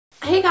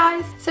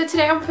Hey guys! So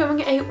today I'm filming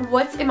a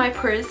what's in my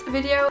purse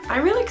video.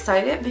 I'm really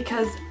excited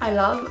because I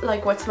love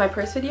like what's in my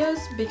purse videos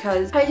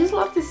because I just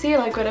love to see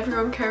like what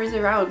everyone carries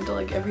around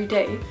like every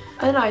day.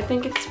 And I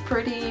think it's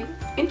pretty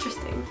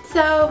interesting.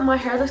 So my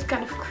hair looks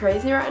kind of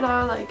crazy right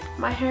now, like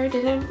my hair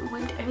didn't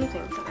want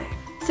anything today.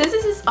 Since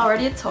this is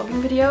already a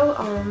talking video,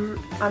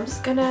 I'm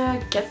just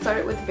gonna get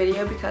started with the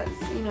video because,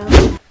 you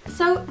know.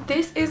 So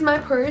this is my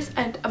purse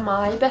and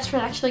my best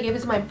friend actually gave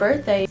it to my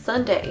birthday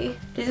Sunday.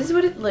 This is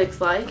what it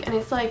looks like and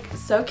it's like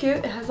so cute.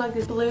 It has like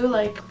this blue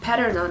like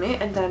pattern on it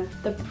and then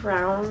the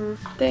brown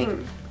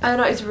thing. I don't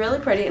know, it's really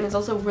pretty and it's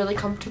also really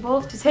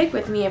comfortable to take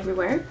with me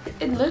everywhere.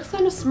 It looks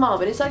kind of small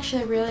but it's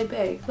actually really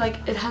big.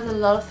 Like it has a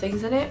lot of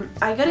things in it.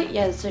 I got it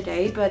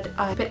yesterday but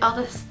I put all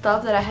the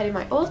stuff that I had in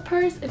my old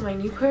purse in my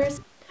new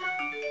purse.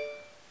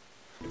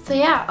 So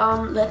yeah,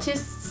 let's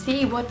just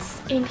see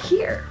what's in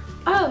here.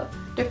 Oh!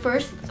 The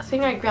first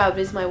thing I grabbed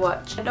is my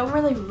watch. I don't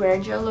really wear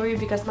jewelry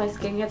because my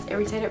skin gets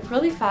irritated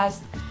really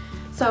fast.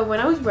 So when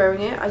I was wearing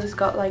it, I just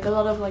got like a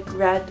lot of like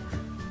red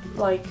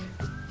like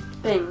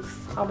things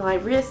on my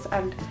wrist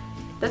and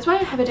that's why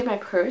I have it in my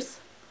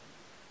purse.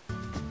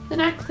 The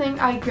next thing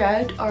I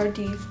grabbed are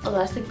these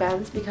elastic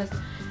bands because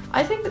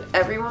I think that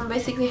everyone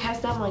basically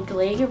has them like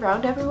laying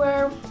around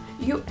everywhere.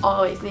 You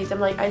always need them.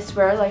 Like I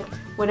swear, like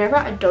whenever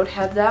I don't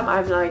have them,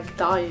 I'm like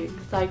dying.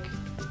 It's like,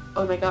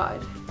 oh my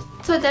god.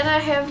 So then I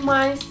have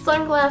my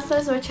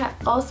sunglasses, which I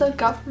also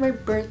got for my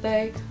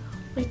birthday.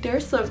 Like they're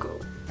so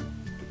cool.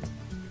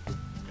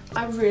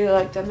 I really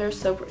like them, they're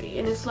so pretty.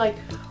 And it's like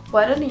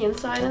white on the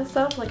inside and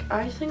stuff. Like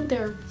I think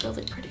they're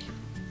really pretty.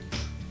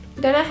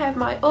 Then I have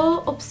my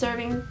all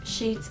observing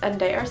sheets and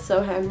they are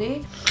so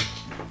handy.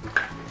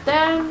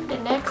 Then the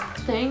next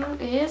thing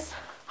is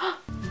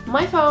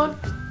my phone.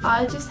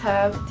 I just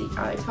have the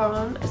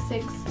iPhone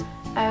 6s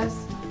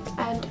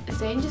and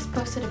Zane just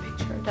posted a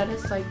picture that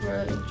is like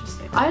really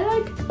interesting. I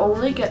like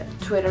only get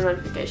Twitter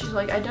notifications,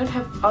 like I don't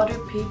have other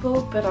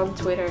people but on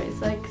Twitter.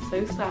 It's like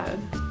so sad.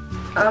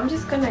 I'm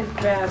just gonna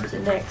grab the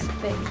next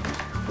thing,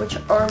 which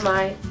are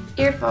my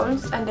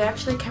earphones and they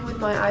actually came with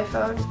my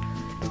iPhone.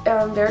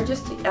 They're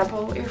just the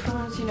Apple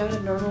earphones, you know, the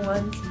normal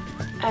ones,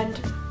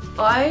 and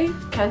I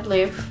can't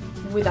live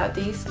without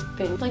these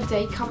things. Like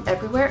they come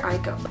everywhere I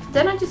go.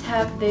 Then I just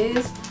have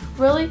this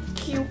really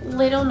cute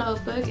little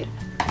notebook.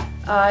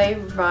 I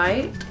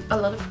write a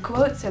lot of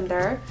quotes in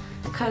there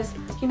because,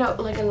 you know,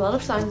 like a lot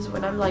of times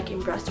when I'm like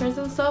in restaurants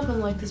and stuff and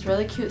like this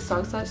really cute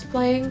song starts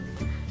playing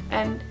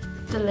and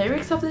the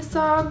lyrics of this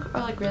song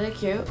are like really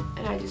cute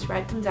and I just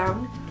write them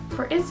down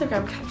for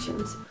Instagram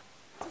captions.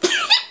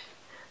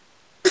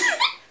 Oh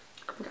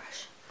my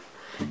gosh.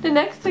 The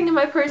next thing in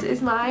my purse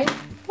is my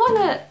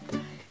wallet.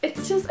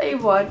 It's just a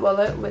white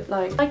wallet with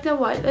like the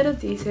white little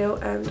detail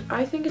and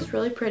I think it's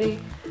really pretty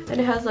and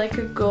it has like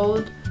a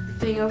gold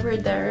thing over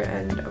there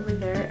and over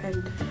there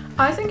and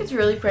I think it's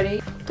really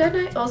pretty. Then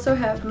I also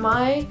have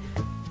my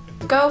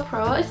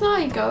GoPro. It's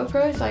not a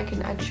GoPro, it's like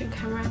an action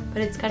camera,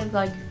 but it's kind of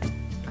like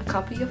a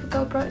copy of a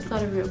GoPro. It's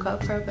not a real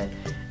GoPro, but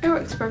it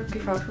works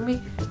perfectly fine for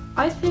me.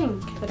 I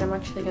think that I'm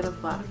actually gonna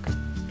vlog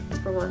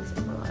for once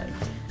in my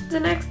life. The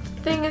next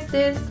thing is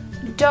this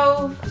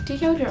Dove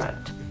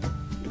deodorant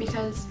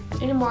because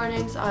in the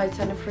mornings I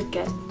tend to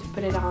forget to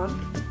put it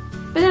on,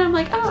 but then I'm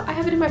like, oh, I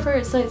have it in my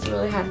purse, so it's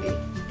really handy.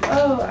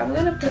 Oh, I'm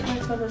gonna put my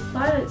phone on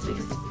silence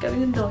because it's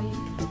getting annoying.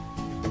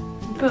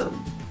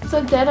 Boom.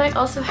 So then I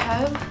also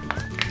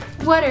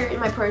have water in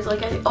my purse.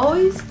 Like I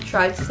always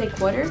try to take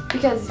water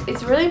because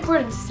it's really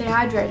important to stay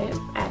hydrated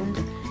and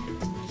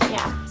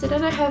yeah. So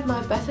then I have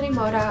my Bethany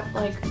Moda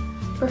like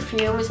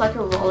perfume. It's like a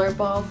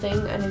rollerball thing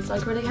and it's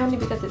like really handy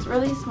because it's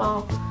really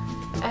small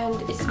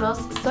and it smells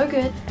so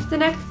good. The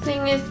next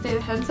thing is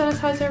the hand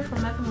sanitizer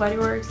from Bath & Body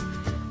Works.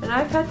 And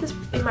I've had this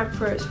in my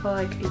purse for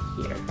like a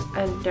year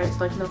and there's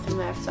like nothing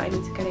left, so I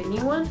need to get a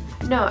new one.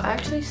 No, I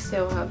actually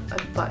still have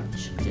a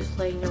bunch just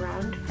laying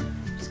around.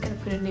 I'm just gonna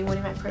put a new one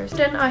in my purse.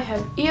 Then I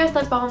have ES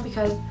lip balm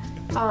because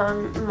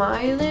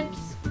my lips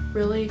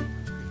really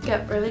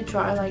get really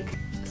dry like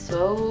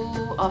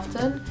so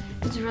often.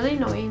 It's really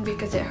annoying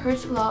because it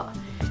hurts a lot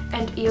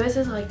and EOS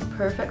is like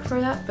perfect for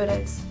that, but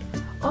it's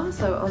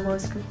also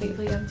almost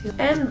completely empty.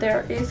 And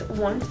there is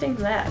one thing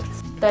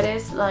left. That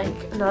is like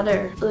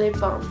another lip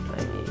balm.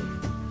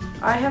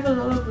 I have a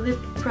lot of lip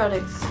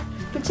products.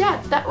 But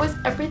yeah, that was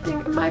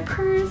everything in my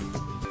purse.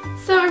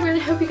 So I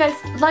really hope you guys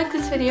liked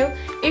this video.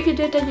 If you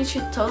did, then you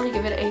should totally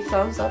give it a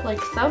thumbs up.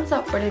 Like thumbs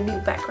up for the new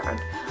background.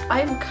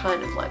 I am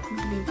kind of like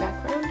the new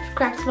background.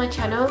 Subscribe to my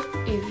channel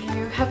if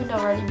you haven't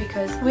already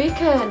because we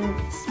can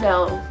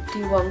smell the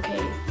 1K.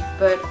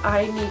 But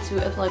I need to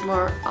upload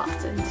more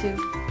often to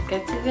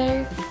get to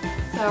there.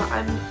 So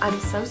I'm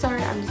so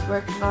sorry, I'm just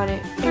working on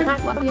it.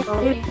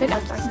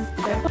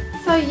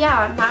 So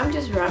yeah, now I'm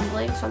just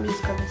rambling, so I'm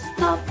just gonna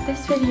stop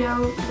this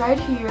video right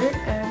here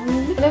and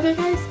I love you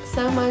guys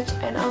so much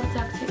and I'll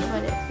talk to you in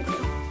my next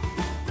video.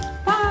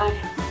 Bye!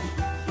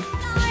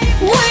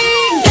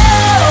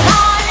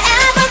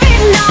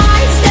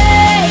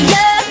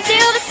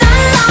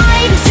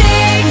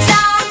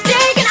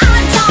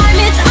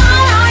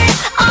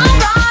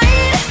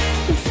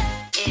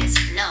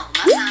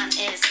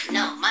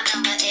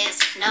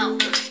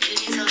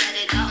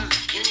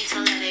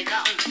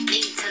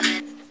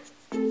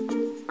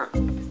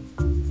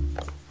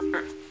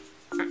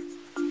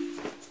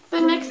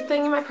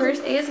 thing in my purse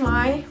is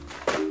my...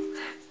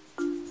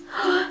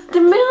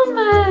 the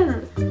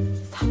mailman!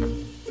 Stop.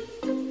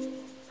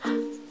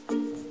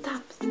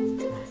 Stop.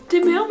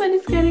 The mailman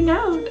is getting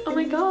out. Oh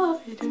my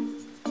god.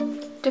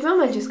 The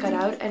mailman just got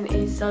out and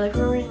is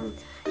delivering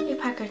a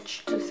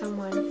package to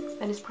someone.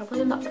 And it's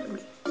probably not for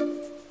me.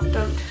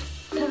 Don't.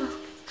 No.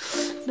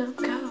 No,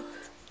 go.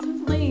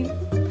 Don't leave.